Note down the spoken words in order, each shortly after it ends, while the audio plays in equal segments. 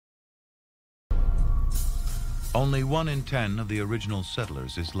Only 1 in 10 of the original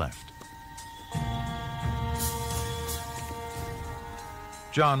settlers is left.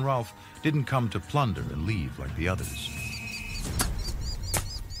 John Rolfe didn't come to plunder and leave like the others.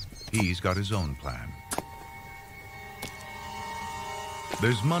 He's got his own plan.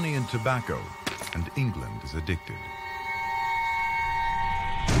 There's money in tobacco, and England is addicted.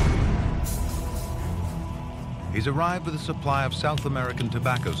 He's arrived with a supply of South American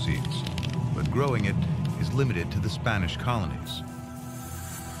tobacco seeds, but growing it is limited to the Spanish colonies.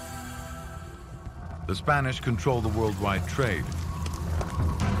 The Spanish control the worldwide trade.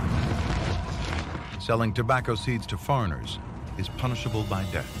 Selling tobacco seeds to foreigners is punishable by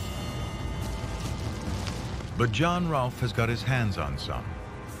death. But John Rolfe has got his hands on some.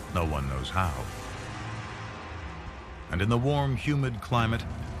 No one knows how. And in the warm, humid climate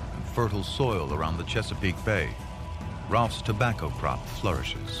and fertile soil around the Chesapeake Bay, Rolfe's tobacco crop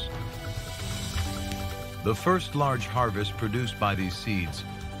flourishes. The first large harvest produced by these seeds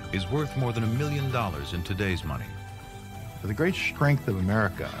is worth more than $1 million in today's money. The great strength of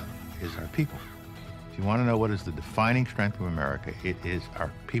America is our people. If you want to know what is the defining strength of America, it is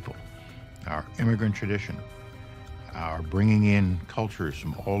our people, our immigrant tradition, our bringing in cultures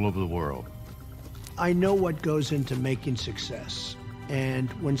from all over the world. I know what goes into making success.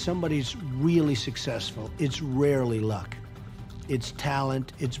 And when somebody's really successful, it's rarely luck. It's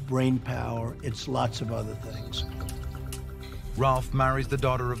talent, it's brain power, it's lots of other things. Rolfe marries the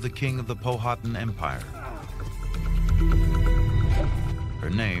daughter of the king of the Powhatan Empire. Her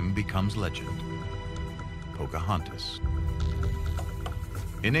name becomes legend, Pocahontas.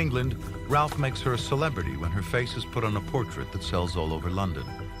 In England, Rolfe makes her a celebrity when her face is put on a portrait that sells all over London,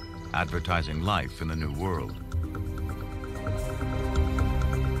 advertising life in the New World.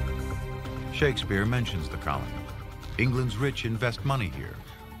 Shakespeare mentions the colony. England's rich invest money here.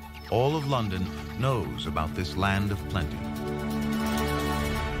 All of London knows about this land of plenty.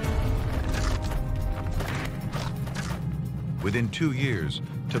 Within 2 years,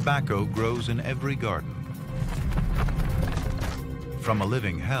 tobacco grows in every garden. From a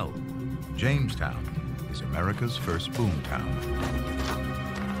living hell, Jamestown is America's first boomtown.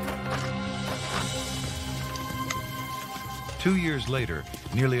 Two years later,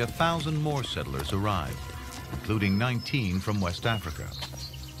 nearly 1,000 more settlers arrived, including 19 from West Africa.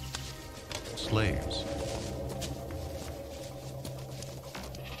 Slaves.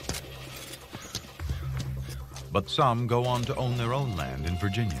 But some go on to own their own land in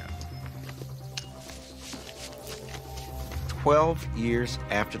Virginia. 12 years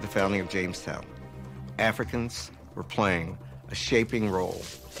after the founding of Jamestown, Africans were playing a shaping role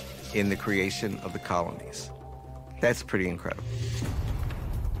in the creation of the colonies. That's pretty incredible.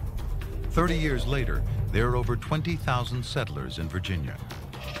 30 years later, there are over 20,000 settlers in Virginia.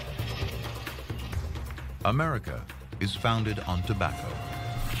 America is founded on tobacco.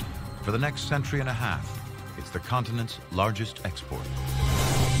 For the next century and a half, it's the continent's largest export.